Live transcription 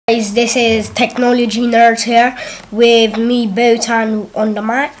This is Technology Nerds here with me, Botan, on the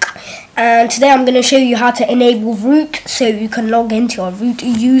Mac, and today I'm going to show you how to enable root so you can log into a root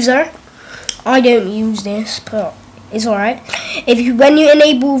user. I don't use this, but it's alright. When you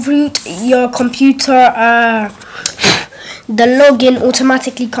enable root, your computer, the login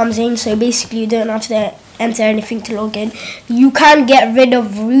automatically comes in, so basically you don't have to enter anything to log in. You can get rid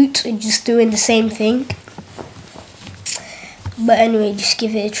of root just doing the same thing. But anyway, just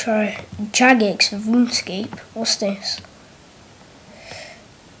give it a try. Jagex RuneScape. What's this?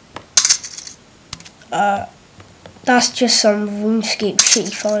 That's just some RuneScape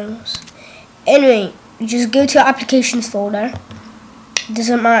shitty files. Anyway, just go to your applications folder.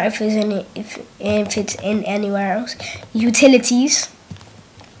 Doesn't matter if it's in if it's in anywhere else. Utilities.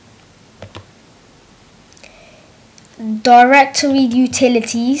 Directory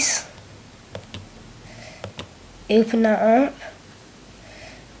utilities. Open that up.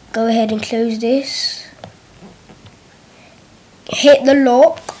 Go ahead and close this. Hit the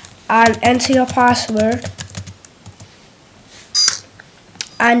lock and enter your password.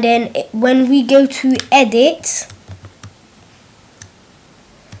 And then when we go to edit,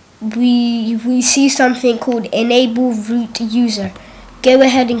 we see something called enable root user. Go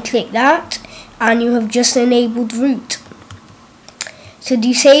ahead and click that and you have just enabled root. To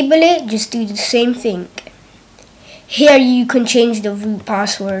disable it, just do the same thing. Here you can change the root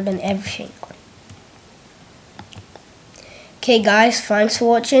password and everything. Okay guys, thanks for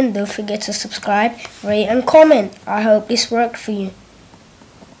watching. Don't forget to subscribe, rate and comment. I hope this worked for you.